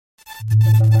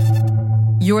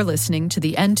You're listening to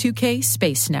the N2K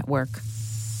Space Network.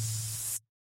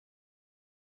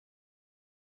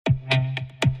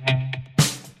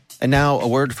 And now, a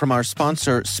word from our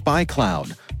sponsor,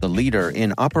 SpyCloud, the leader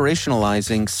in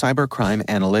operationalizing cybercrime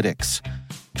analytics.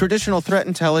 Traditional threat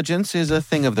intelligence is a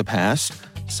thing of the past.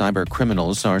 Cyber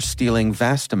criminals are stealing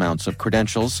vast amounts of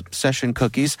credentials, session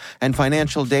cookies, and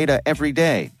financial data every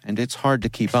day, and it's hard to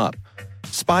keep up.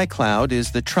 SpyCloud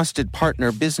is the trusted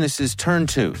partner businesses turn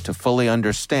to fully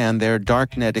understand their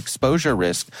darknet exposure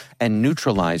risk and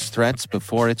neutralize threats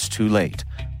before it's too late.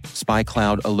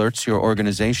 SpyCloud alerts your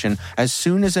organization as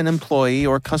soon as an employee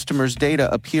or customer's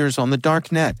data appears on the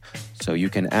darknet, so you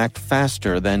can act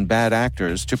faster than bad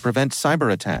actors to prevent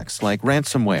cyber attacks like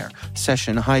ransomware,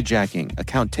 session hijacking,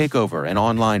 account takeover, and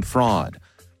online fraud.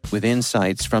 With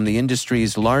insights from the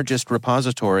industry's largest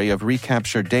repository of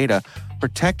recaptured data,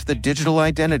 protect the digital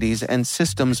identities and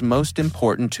systems most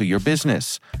important to your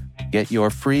business. Get your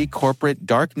free corporate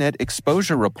darknet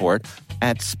exposure report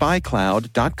at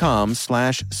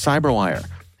spycloud.com/cyberwire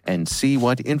and see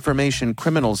what information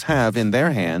criminals have in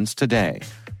their hands today.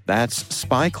 That's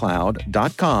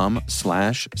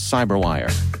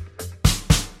spycloud.com/cyberwire.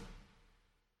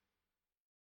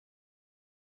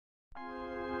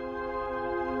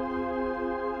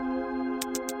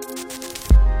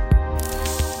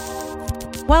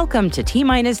 Welcome to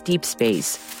T-Minus Deep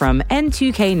Space from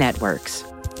N2K Networks.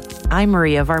 I'm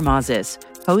Maria Varmazis,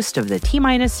 host of the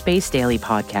T-Minus Space Daily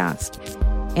podcast.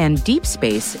 And Deep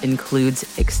Space includes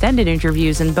extended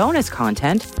interviews and bonus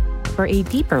content for a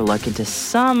deeper look into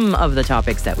some of the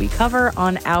topics that we cover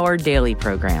on our daily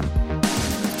program.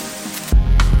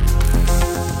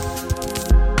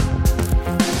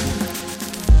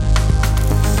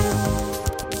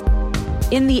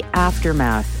 In the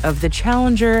aftermath of the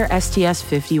Challenger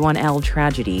STS-51L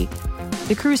tragedy,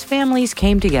 the crew's families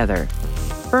came together,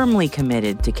 firmly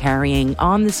committed to carrying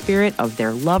on the spirit of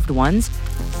their loved ones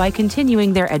by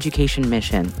continuing their education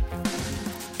mission.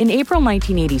 In April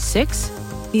 1986,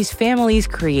 these families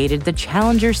created the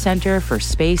Challenger Center for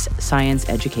Space Science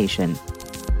Education.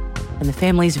 And the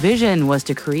family's vision was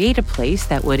to create a place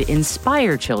that would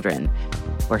inspire children,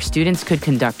 where students could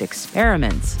conduct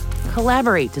experiments,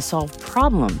 collaborate to solve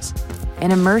problems,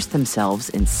 and immerse themselves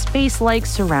in space-like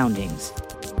surroundings.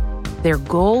 Their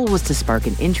goal was to spark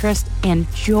an interest and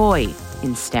joy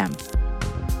in STEM.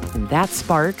 And that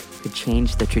spark could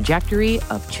change the trajectory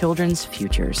of children's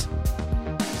futures.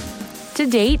 To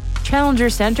date, Challenger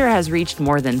Center has reached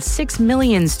more than 6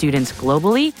 million students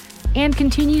globally and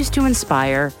continues to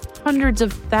inspire hundreds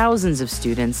of thousands of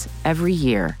students every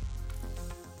year.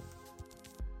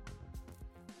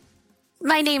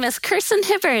 My name is Kirsten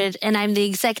Hibbard, and I'm the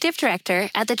Executive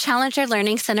Director at the Challenger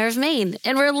Learning Center of Maine.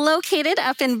 And we're located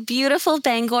up in beautiful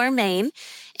Bangor, Maine.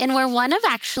 And we're one of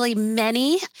actually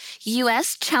many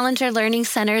U.S. Challenger Learning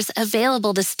Centers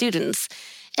available to students.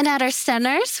 And at our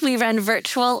centers, we run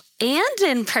virtual and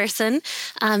in-person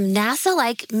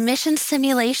NASA-like mission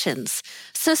simulations.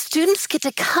 So students get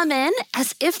to come in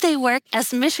as if they work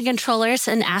as mission controllers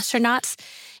and astronauts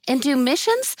and do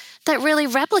missions that really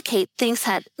replicate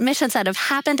missions that have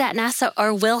happened at NASA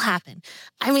or will happen.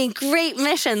 I mean, great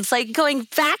missions like going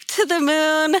back to the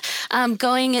moon,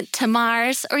 going to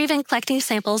Mars, or even collecting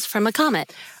samples from a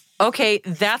comet. Okay,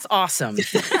 that's awesome.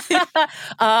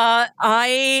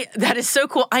 That is so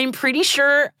cool. I'm pretty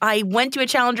sure I went to a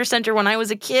Challenger Center when I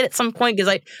was a kid at some point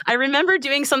because I remember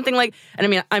doing something like, and I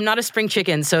mean, I'm not a spring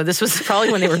chicken, so this was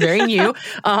probably when they were very new.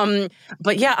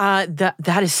 But yeah,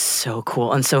 that is so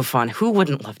cool and so fun. Who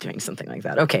wouldn't love doing something like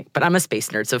that? Okay, but I'm a space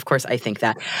nerd, so of course I think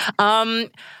that.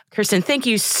 Kirsten, thank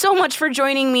you so much for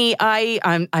joining me.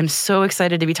 I'm so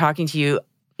excited to be talking to you,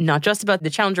 not just about the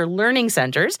Challenger Learning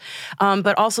Centers,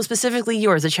 but also specifically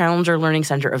yours, the Challenger Learning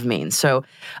Center of Maine. So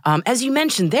as you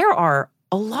mentioned, there are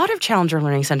a lot of Challenger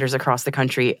Learning Centers across the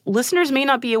country. Listeners may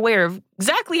not be aware of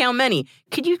exactly how many.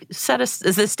 Could you set us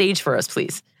the stage for us,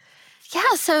 please?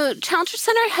 Yeah, so Challenger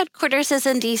Center headquarters is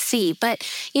in D.C., but,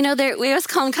 we always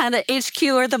call them kind of the HQ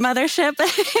or the mothership,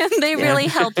 and they really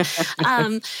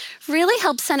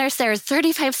help centers. There are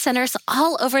 35 centers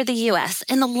all over the U.S.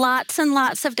 in lots and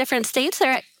lots of different states.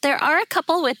 There are a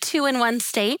couple with 2 in one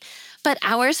state, but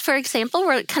ours, for example,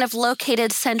 we're kind of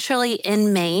located centrally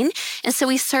in Maine, and so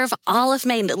we serve all of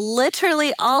Maine,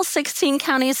 literally all 16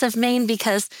 counties of Maine,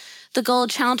 because the goal of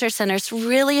Challenger Centers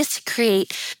really is to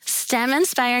create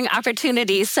STEM-inspiring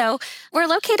opportunities. So we're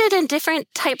located in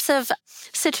different types of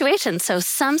situations. So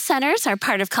some centers are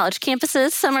part of college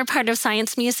campuses, some are part of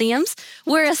science museums.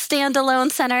 We're a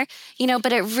standalone center,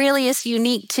 but it really is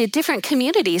unique to different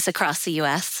communities across the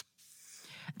U.S.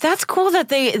 That's cool that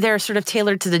they're sort of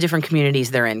tailored to the different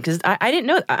communities they're in, because I didn't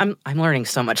know. I'm learning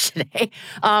so much today.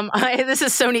 This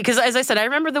is so neat because, as I said, I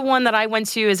remember the one that I went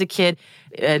to as a kid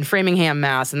in Framingham,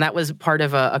 Mass, and that was part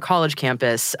of a college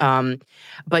campus.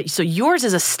 But so yours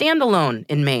is a standalone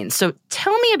in Maine. So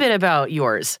tell me a bit about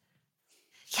yours.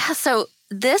 Yeah, so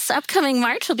this upcoming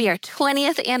March will be our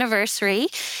 20th anniversary.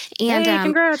 And hey,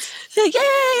 congrats.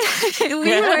 Yay!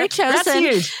 We were chosen. That's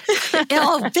huge.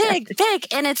 Oh, big.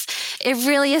 And it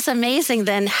really is amazing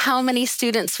then how many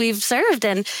students we've served,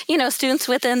 and, students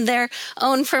within their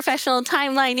own professional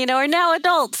timeline, are now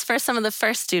adults for some of the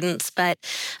first students. But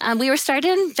we were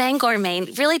started in Bangor, Maine,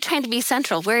 really trying to be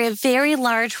central. We're a very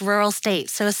large rural state.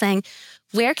 So saying,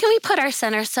 where can we put our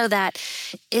center so that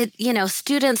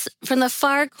students from the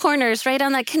far corners right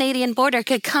on that Canadian border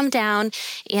could come down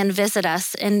and visit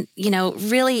us and,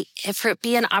 really if it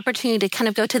be an opportunity to kind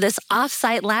of go to this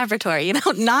off-site laboratory,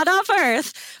 not off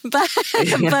Earth,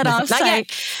 but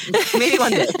off-site. Maybe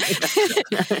one day.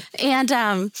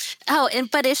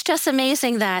 But it's just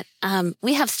amazing that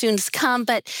we have students come,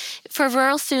 but for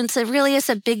rural students, it really is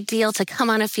a big deal to come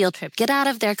on a field trip, get out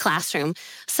of their classroom.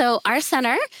 So our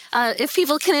center, if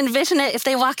people can envision it, if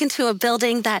they walk into a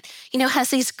building that, has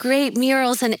these great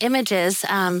murals and images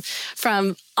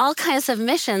from all kinds of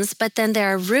missions, but then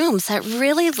there are rooms that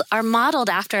really are modeled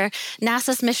after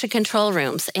NASA's mission control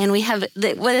rooms. And we have,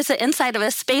 inside of a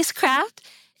spacecraft?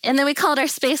 And then we call it our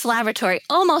space laboratory,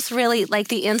 almost really like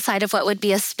the inside of what would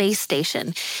be a space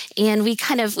station. And we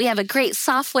have a great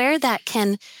software that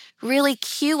can really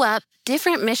queue up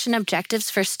different mission objectives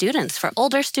for students, for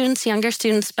older students, younger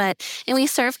students, and we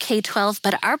serve K-12,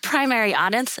 but our primary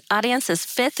audience is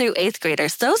 5th through 8th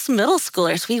graders. Those middle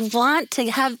schoolers, we want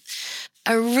to have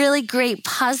a really great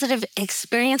positive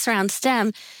experience around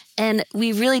STEM. And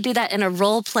we really do that in a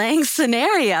role-playing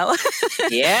scenario.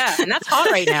 Yeah, and that's hot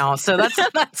right now. So that's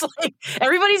like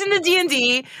everybody's into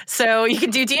D&D, so you can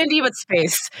do D&D with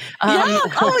space. Yeah.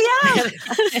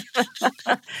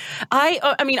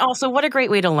 I mean, also, what a great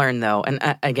way to learn, though. And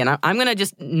again, I'm going to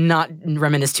just not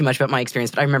reminisce too much about my experience,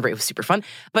 but I remember it was super fun.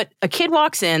 But a kid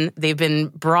walks in, they've been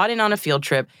brought in on a field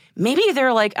trip. Maybe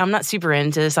they're like, I'm not super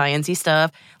into sciencey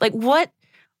stuff. Like, what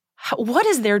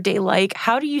is their day like?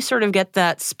 How do you sort of get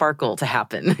that sparkle to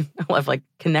happen of like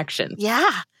connection?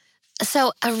 Yeah.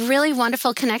 So a really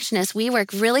wonderful connection is we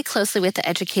work really closely with the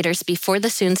educators before the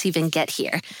students even get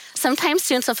here. Sometimes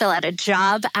students will fill out a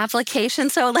job application.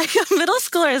 So like a middle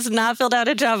schooler has not filled out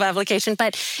a job application,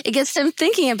 but it gets them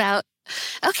thinking about,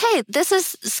 okay, this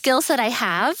is skills that I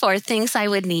have or things I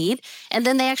would need. And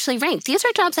then they actually rank. These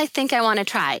are jobs I think I want to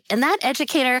try. And that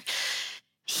educator,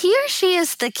 he or she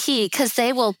is the key because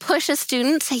they will push a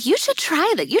student, say, you should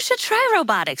try that. You should try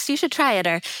robotics. You should try it.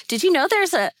 Or did you know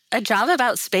there's a job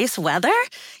about space weather?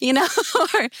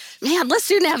 Or man, let's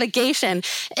do navigation,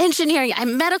 engineering,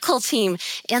 I'm medical team.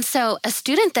 And so a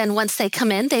student then, once they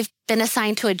come in, they've been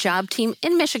assigned to a job team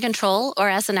in mission control or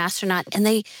as an astronaut,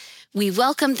 and we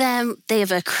welcome them. They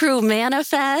have a crew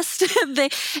manifest.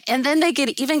 And then they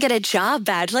even get a job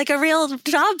badge, like a real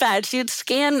job badge. You'd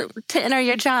scan to enter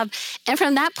your job. And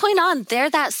from that point on, they're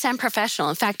that STEM professional.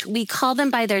 In fact, we call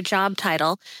them by their job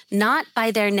title, not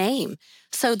by their name.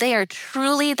 So they are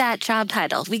truly that job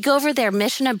title. We go over their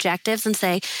mission objectives and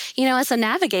say, as a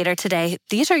navigator today,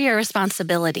 these are your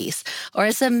responsibilities. Or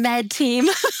as a med team,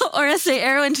 or as the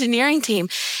aero engineering team.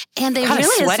 And they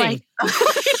really sweating. is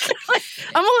like...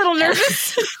 I'm a little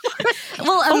nervous.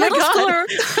 Well, a middle schooler,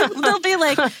 they'll be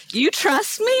like, you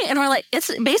trust me? And we're like,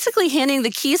 it's basically handing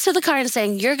the keys to the car and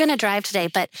saying, you're going to drive today,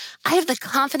 but I have the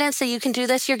confidence that you can do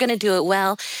this. You're going to do it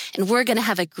well. And we're going to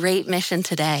have a great mission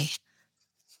today.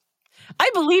 I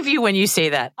believe you when you say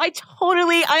that. I'm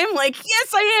like,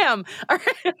 yes, I am. All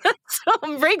right. So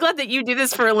I'm very glad that you do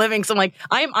this for a living. So I'm like,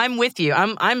 I'm with you.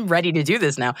 I'm ready to do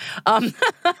this now.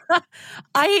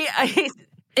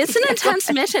 It's an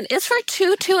intense mission. It's for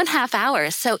 2.5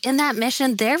 hours. So in that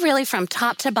mission, they're really from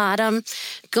top to bottom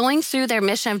going through their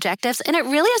mission objectives. And it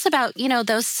really is about,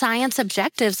 those science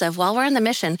objectives of while we're on the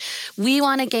mission, we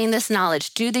want to gain this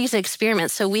knowledge, do these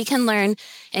experiments so we can learn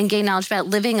and gain knowledge about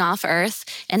living off Earth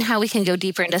and how we can go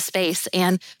deeper into space.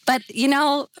 But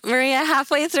Maria,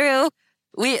 halfway through,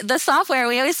 the software,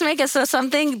 we always make it so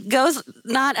something goes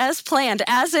not as planned,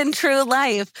 as in true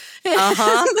life.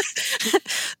 Uh-huh.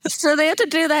 So they have to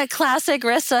do that classic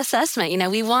risk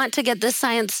assessment. We want to get these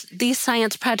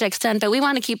science projects done, but we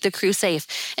want to keep the crew safe.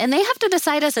 And they have to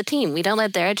decide as a team. We don't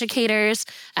let their educators,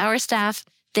 our staff,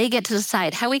 they get to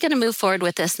decide how are we going to move forward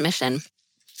with this mission.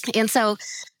 And so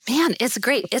Man, it's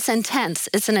great. It's intense.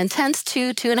 It's an intense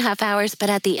 2.5 hours. But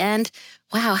at the end,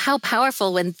 wow, how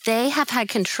powerful when they have had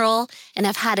control and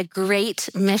have had a great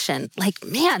mission. Like,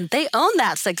 man, they own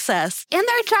that success. In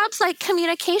their jobs like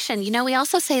communication, we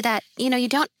also say that, you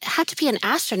don't have to be an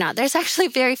astronaut. There's actually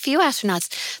very few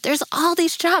astronauts. There's all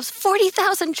these jobs,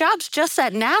 40,000 jobs just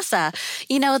at NASA,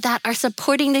 that are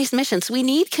supporting these missions. We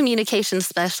need communication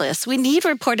specialists. We need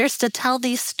reporters to tell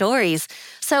these stories.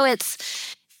 So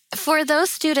it's... For those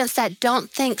students that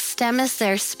don't think STEM is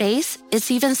their space,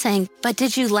 it's even saying, but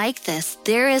did you like this?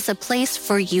 There is a place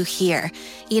for you here,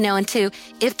 and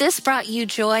if this brought you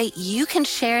joy, you can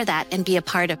share that and be a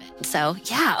part of it. So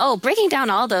breaking down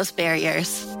all those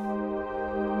barriers.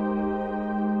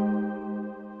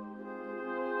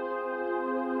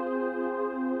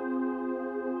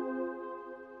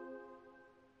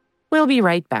 We'll be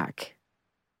right back.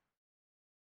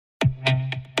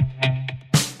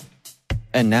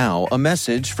 And now, a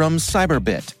message from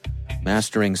Cyberbit.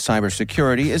 Mastering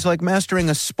cybersecurity is like mastering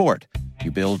a sport.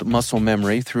 You build muscle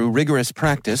memory through rigorous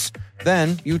practice,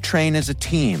 then you train as a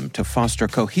team to foster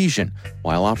cohesion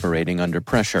while operating under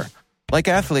pressure. Like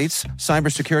athletes,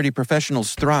 cybersecurity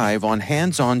professionals thrive on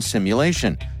hands-on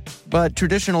simulation. But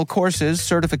traditional courses,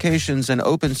 certifications, and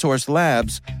open-source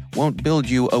labs won't build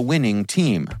you a winning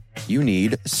team. You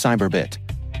need Cyberbit.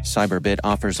 Cyberbit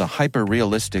offers a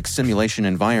hyper-realistic simulation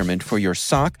environment for your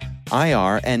SOC,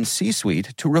 IR, and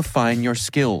C-suite to refine your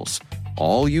skills,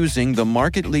 all using the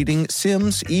market-leading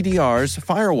SIMs, EDRs,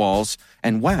 firewalls,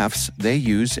 and WAFs they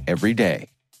use every day.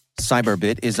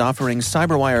 Cyberbit is offering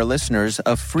CyberWire listeners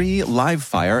a free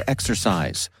live-fire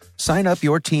exercise. Sign up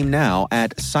your team now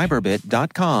at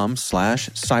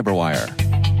cyberbit.com/cyberwire.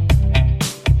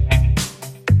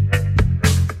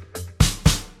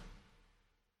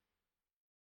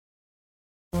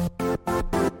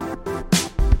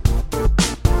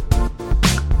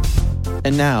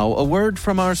 And now, a word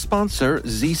from our sponsor,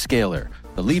 Zscaler,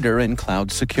 the leader in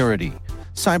cloud security.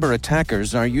 Cyber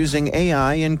attackers are using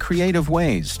AI in creative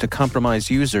ways to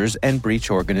compromise users and breach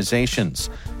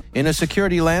organizations. In a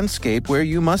security landscape where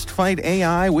you must fight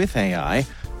AI with AI,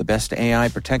 the best AI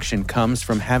protection comes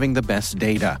from having the best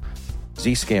data.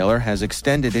 Zscaler has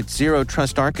extended its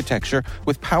zero-trust architecture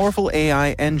with powerful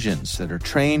AI engines that are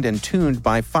trained and tuned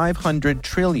by 500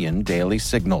 trillion daily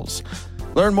signals.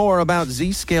 Learn more about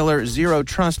Zscaler Zero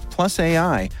Trust Plus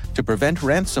AI to prevent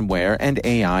ransomware and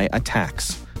AI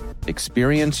attacks.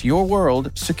 Experience your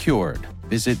world secured.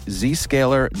 Visit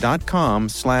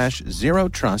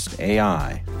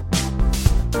zscaler.com/zerotrustai.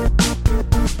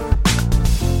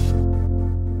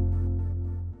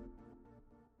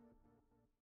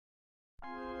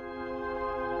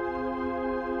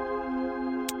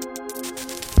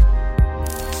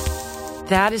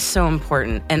 That is so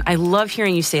important. And I love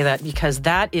hearing you say that because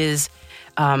that is,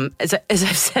 as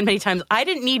I've said many times, I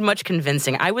didn't need much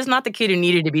convincing. I was not the kid who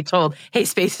needed to be told, hey,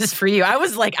 space is for you. I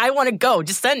was like, I want to go,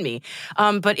 just send me.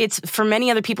 But it's for many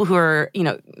other people who are,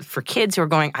 for kids who are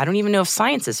going, I don't even know if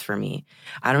science is for me.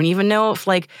 I don't even know if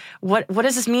what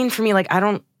does this mean for me? I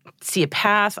don't see a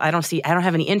path. I don't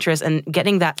have any interest. And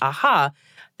getting that,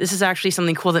 this is actually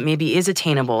something cool that maybe is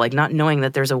attainable, not knowing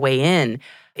that there's a way in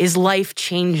is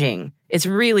life-changing. It's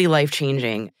really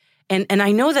life-changing. And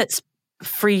I know that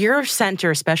for your center,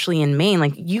 especially in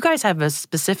Maine, you guys have a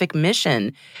specific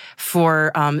mission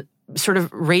for sort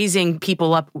of raising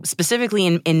people up, specifically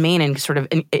in Maine, and sort of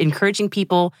encouraging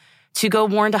people to go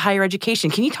more into higher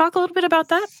education. Can you talk a little bit about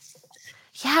that?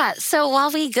 Yeah. So while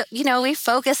we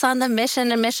focus on the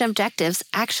mission and mission objectives,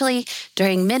 actually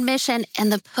during mid-mission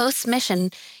and the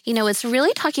post-mission, it's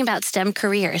really talking about STEM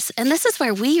careers. And this is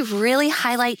where we really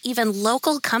highlight even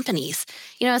local companies,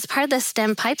 as part of the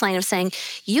STEM pipeline of saying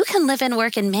you can live and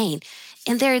work in Maine.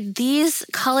 And there are these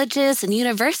colleges and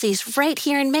universities right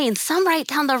here in Maine, some right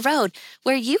down the road,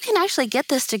 where you can actually get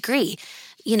this degree.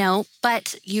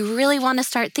 But you really want to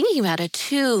start thinking about a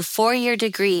 2-4-year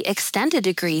degree, extended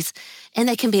degrees, and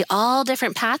they can be all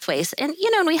different pathways. And,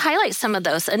 and we highlight some of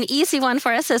those. An easy one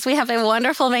for us is we have a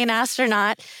wonderful Maine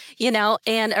astronaut,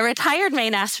 and a retired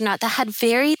Maine astronaut that had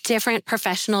very different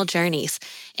professional journeys.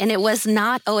 And it was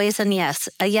not always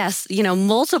a yes,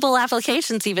 multiple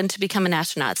applications even to become an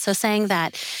astronaut. So saying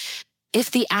that if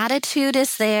the attitude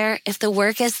is there, if the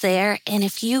work is there, and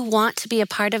if you want to be a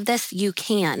part of this, you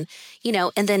can,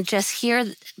 and then just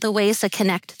hear the ways to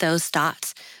connect those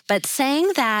dots. But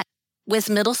saying that with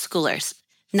middle schoolers,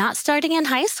 not starting in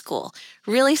high school,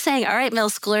 really saying, all right, middle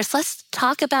schoolers, let's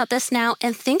talk about this now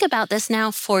and think about this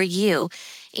now for you.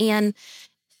 And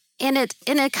in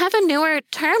a kind of a newer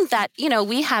term that,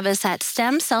 we have is that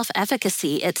STEM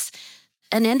self-efficacy. It's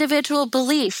an individual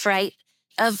belief, right?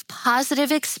 of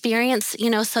positive experience,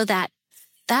 so that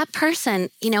person,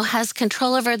 has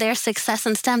control over their success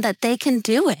in STEM, that they can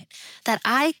do it, that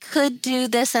I could do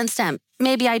this in STEM.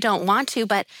 Maybe I don't want to,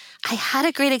 but I had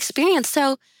a great experience.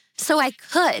 So I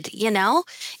could,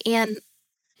 And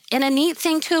a neat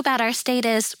thing, too, about our state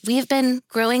is we've been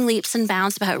growing leaps and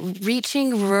bounds about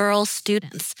reaching rural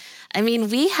students. I mean,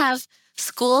 we have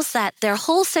schools that their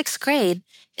whole sixth grade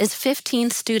is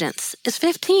 15 students. It's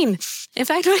 15. In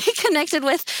fact, we connected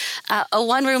with a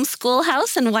one-room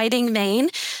schoolhouse in Whiting, Maine.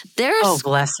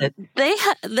 Bless it.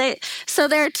 So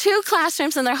there are 2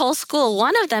 classrooms in their whole school.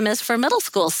 One of them is for middle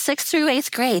school, 6th through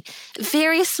 8th grade.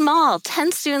 Very small,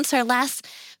 10 students or less.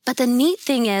 But the neat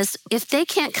thing is, if they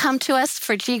can't come to us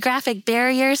for geographic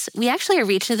barriers, we actually are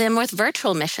reaching them with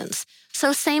virtual missions.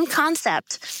 So same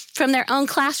concept. From their own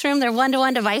classroom, their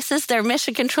one-to-one devices, their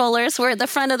mission controllers were at the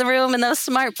front of the room in those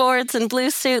smart boards and blue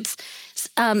suits,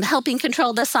 helping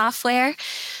control the software.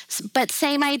 But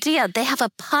same idea. They have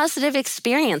a positive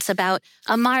experience about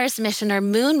a Mars mission or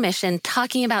moon mission,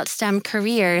 talking about STEM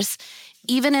careers,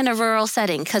 even in a rural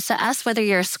setting. Because to us, whether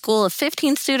you're a school of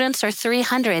 15 students or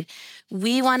 300,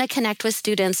 we want to connect with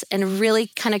students and really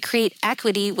kind of create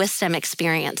equity with STEM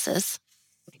experiences.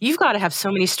 You've got to have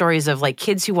so many stories of like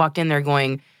kids who walked in there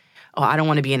going, oh, I don't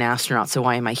want to be an astronaut, so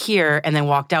why am I here? And then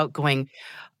walked out going,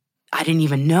 I didn't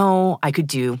even know I could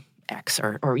do X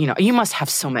or you must have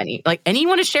so many. Like, any you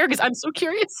want to share? Because I'm so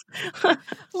curious.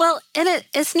 Well, and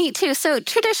it's neat too. So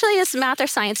traditionally it's math or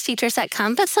science teachers that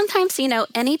come, but sometimes,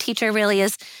 any teacher really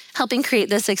is helping create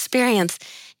this experience.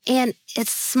 And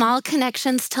it's small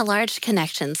connections to large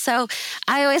connections. So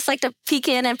I always like to peek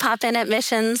in and pop in at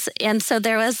missions. And so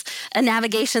there was a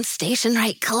navigation station,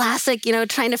 right? Classic,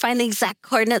 trying to find the exact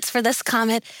coordinates for this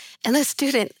comet. And the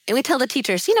student, and we tell the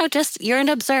teachers, you're an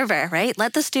observer, right?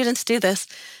 Let the students do this.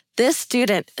 This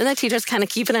student, and the teacher's kind of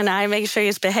keeping an eye, making sure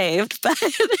he's behaved, but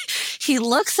he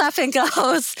looks up and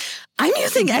goes, I'm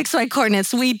using XY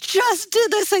coordinates. We just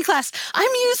did this in class.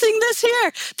 I'm using this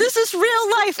here. This is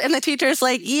real life. And the teacher's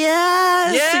like,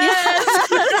 yes.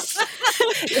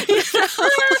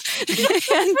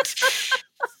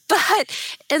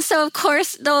 And so, of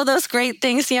course, those great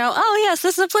things, oh, yes,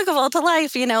 this is applicable to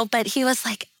life, but he was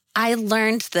like, I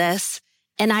learned this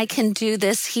and I can do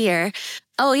this here.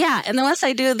 Oh, yeah. And then once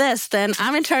I do this, then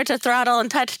I'm in charge of throttle and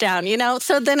touchdown,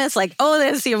 So then it's like, oh,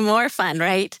 this is even more fun,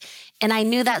 right? And I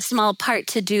knew that small part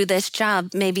to do this job.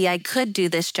 Maybe I could do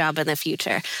this job in the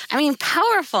future. I mean,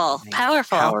 powerful.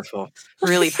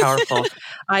 Really powerful.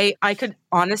 I could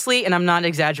honestly, and I'm not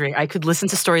exaggerating, I could listen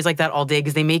to stories like that all day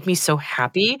because they make me so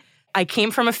happy. I came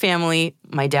from a family,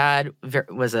 my dad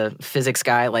was a physics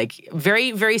guy, like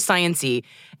very, very sciencey.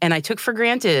 And I took for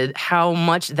granted how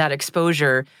much that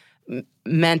exposure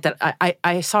meant that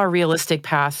I saw a realistic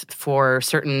path for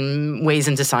certain ways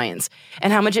into science.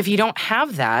 And how much if you don't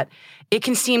have that, it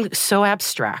can seem so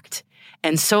abstract.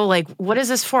 And so like, what is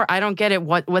this for? I don't get it.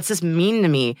 What's this mean to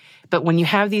me? But when you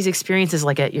have these experiences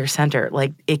like at your center,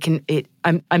 like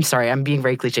I'm sorry, I'm being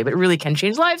very cliche, but it really can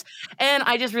change lives. And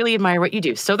I just really admire what you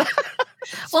do. So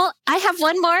Well, I have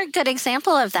one more good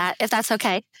example of that, if that's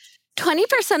okay.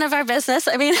 20% of our business,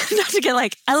 I mean, not to get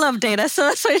I love data, so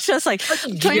that's why it's just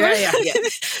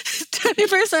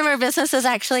 20% of our business is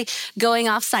actually going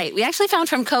off-site. We actually found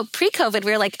from pre-COVID,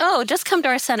 we were like, oh, just come to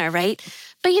our center, right?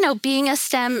 But, being a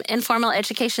STEM informal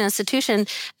education institution,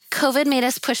 COVID made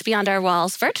us push beyond our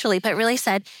walls virtually, but really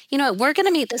said, we're going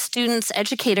to meet the students,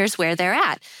 educators where they're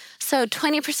at. So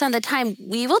 20% of the time,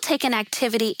 we will take an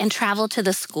activity and travel to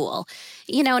the school,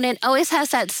 and it always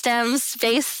has that STEM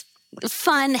space,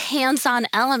 fun, hands-on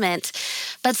element.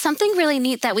 But something really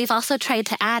neat that we've also tried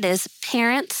to add is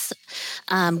parents,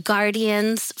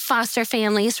 guardians, foster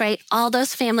families, right? All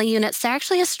those family units, they're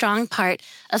actually a strong part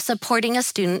of supporting a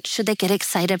student should they get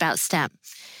excited about STEM.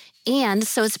 And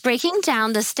so it's breaking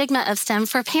down the stigma of STEM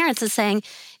for parents and saying,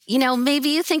 maybe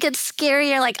you think it's scary.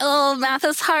 You're like, oh, math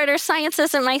is hard or science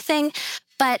isn't my thing.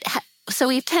 But so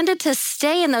we've tended to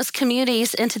stay in those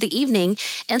communities into the evening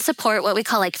and support what we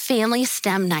call family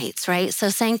STEM nights, right? So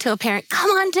saying to a parent, come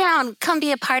on down, come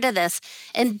be a part of this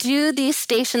and do these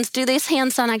stations, do these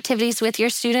hands-on activities with your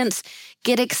students,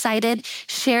 get excited,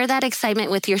 share that excitement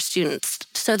with your students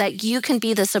so that you can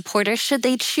be the supporter should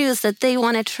they choose that they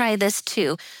want to try this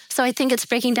too. So I think it's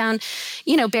breaking down,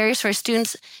 barriers for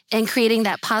students and creating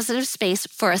that positive space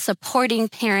for a supporting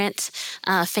parent,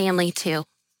 family too.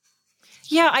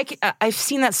 Yeah, I've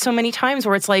seen that so many times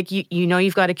where it's like,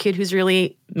 you've got a kid who's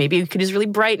really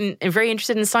bright and very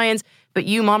interested in science, but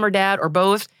you, mom or dad, or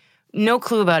both, no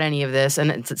clue about any of this.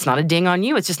 And it's not a ding on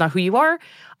you. It's just not who you are.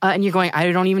 and you're going,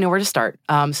 I don't even know where to start.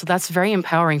 So that's very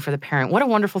empowering for the parent. What a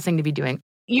wonderful thing to be doing.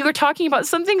 You were talking about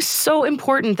something so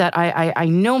important that I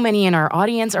know many in our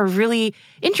audience are really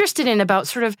interested in, about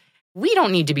sort of, we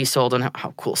don't need to be sold on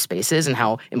how cool space is and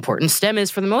how important STEM is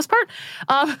for the most part.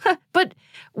 But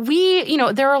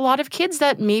there are a lot of kids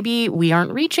that maybe we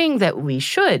aren't reaching that we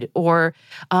should, or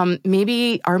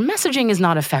maybe our messaging is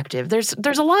not effective.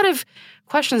 There's a lot of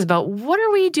questions about what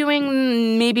are we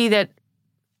doing maybe that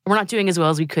we're not doing as well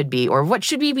as we could be, or what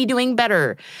should we be doing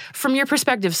better? From your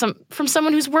perspective, from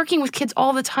someone who's working with kids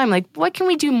all the time, like, what can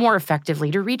we do more effectively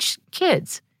to reach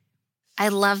kids? I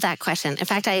love that question. In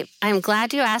fact, I'm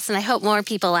glad you asked, and I hope more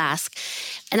people ask.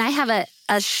 And I have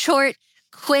a short,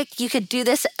 quick, you could do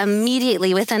this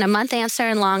immediately within a month answer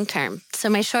and long term. So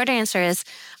my short answer is,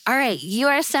 all right, you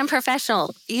are a STEM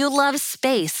professional. You love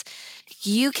space.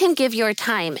 You can give your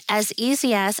time as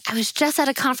easy as, I was just at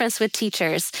a conference with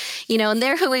teachers, and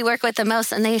they're who we work with the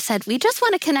most. And they said, we just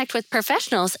want to connect with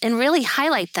professionals and really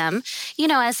highlight them,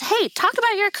 as, hey, talk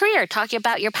about your career, talk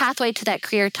about your pathway to that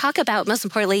career, talk about, most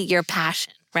importantly, your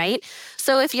passion, right?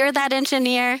 So if you're that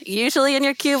engineer, usually in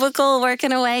your cubicle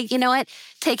working away, you know what?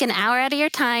 Take an hour out of your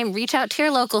time, reach out to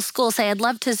your local school, say, I'd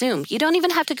love to Zoom. You don't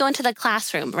even have to go into the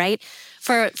classroom, right?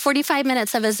 For 45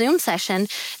 minutes of a Zoom session,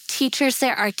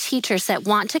 there are teachers that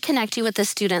want to connect you with the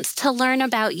students to learn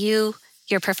about you,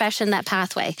 your profession, that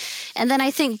pathway. And then I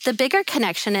think the bigger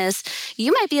connection is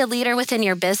you might be a leader within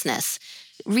your business.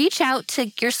 Reach out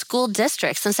to your school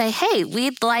districts and say, hey,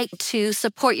 we'd like to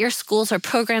support your schools or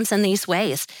programs in these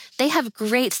ways. They have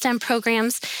great STEM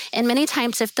programs. And many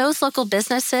times, if those local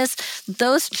businesses,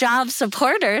 those job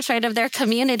supporters, right, of their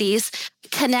communities,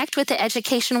 connect with the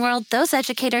education world, those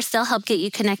educators still help get you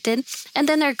connected. And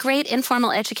then there are great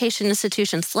informal education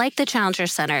institutions like the Challenger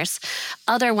Centers,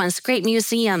 other ones, great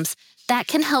museums, that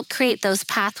can help create those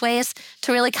pathways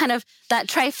to really kind of that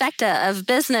trifecta of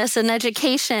business and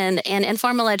education and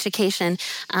informal education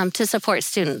to support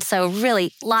students. So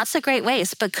really lots of great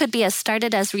ways, but could be as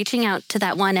started as reaching out to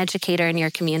that one educator in your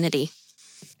community.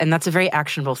 And that's a very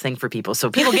actionable thing for people. So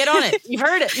people, get on it. You've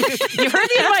heard it. You've heard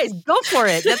the advice. Go for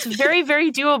it. That's very,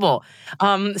 very doable.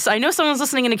 So I know someone's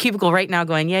listening in a cubicle right now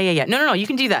going, yeah. No, you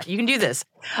can do that. You can do this.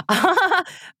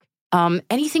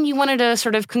 Anything you wanted to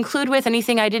sort of conclude with?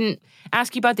 Anything I didn't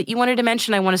ask you about that you wanted to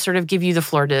mention? I want to sort of give you the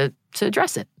floor to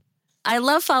address it. I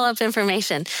love follow-up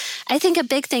information. I think a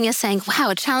big thing is saying,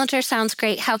 wow, Challenger sounds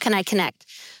great. How can I connect?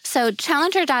 So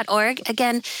challenger.org,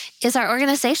 again, is our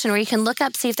organization where you can look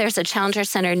up, see if there's a Challenger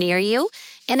Center near you.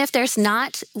 And if there's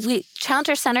not,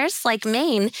 Challenger Centers like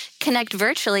Maine connect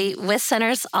virtually with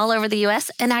centers all over the U.S.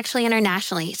 and actually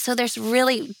internationally. So there's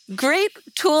really great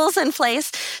tools in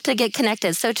place to get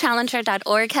connected. So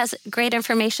challenger.org has great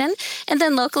information. And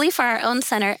then locally for our own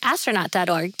center,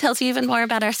 astronaut.org tells you even more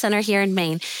about our center here in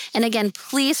Maine. And again,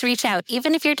 please reach out.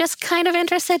 Even if you're just kind of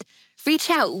interested,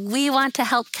 reach out. We want to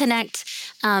help connect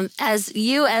as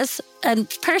a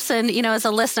person, as a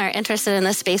listener interested in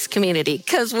the space community,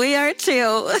 because we are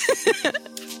too.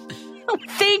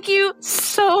 Thank you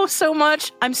so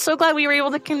much. I'm so glad we were able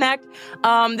to connect.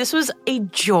 This was a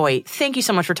joy. Thank you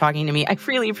so much for talking to me. I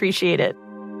really appreciate it.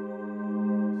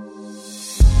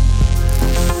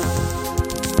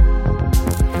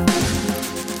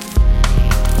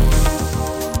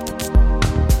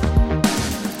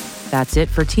 That's it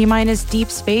for T-Minus Deep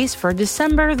Space for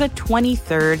December the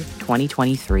 23rd,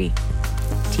 2023.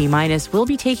 T-Minus will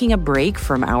be taking a break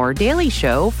from our daily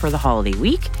show for the holiday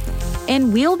week,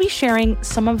 and we'll be sharing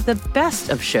some of the best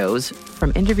of shows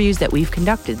from interviews that we've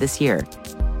conducted this year.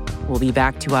 We'll be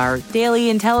back to our daily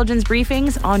intelligence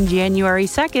briefings on January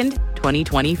 2nd,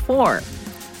 2024.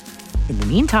 In the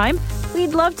meantime,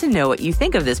 we'd love to know what you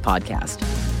think of this podcast.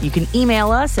 You can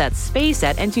email us at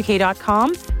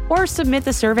space@n2k.com or submit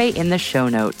the survey in the show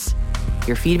notes.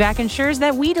 Your feedback ensures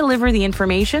that we deliver the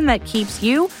information that keeps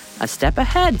you a step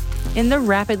ahead in the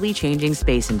rapidly changing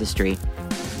space industry.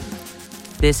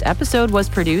 This episode was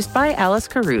produced by Alice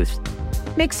Carruth,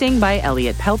 mixing by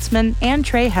Elliot Peltzman and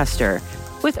Trey Hester,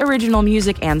 with original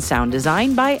music and sound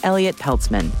design by Elliot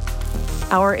Peltzman.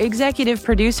 Our executive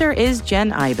producer is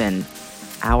Jen Iben.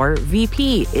 Our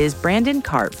VP is Brandon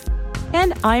Karpf.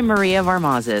 And I'm Maria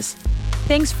Varmazis.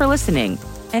 Thanks for listening,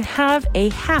 and have a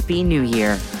happy new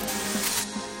year.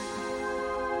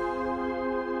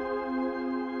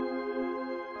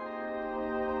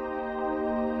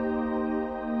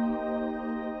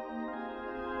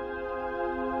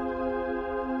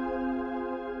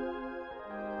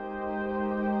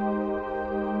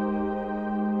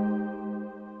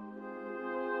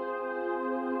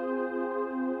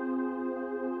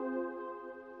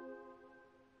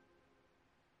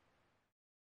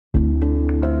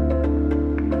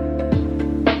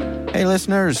 Hey,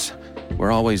 listeners. We're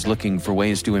always looking for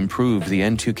ways to improve the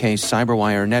N2K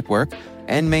Cyberwire network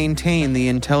and maintain the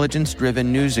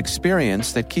intelligence-driven news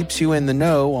experience that keeps you in the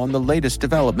know on the latest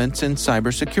developments in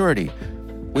cybersecurity.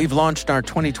 We've launched our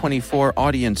 2024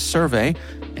 audience survey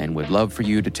and would love for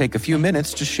you to take a few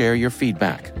minutes to share your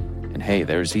feedback. And hey,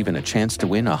 there's even a chance to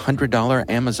win a $100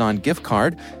 Amazon gift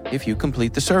card if you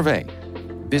complete the survey.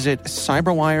 Visit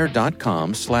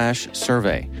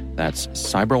cyberwire.com/survey. That's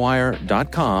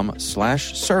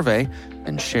cyberwire.com/survey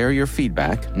and share your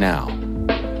feedback now.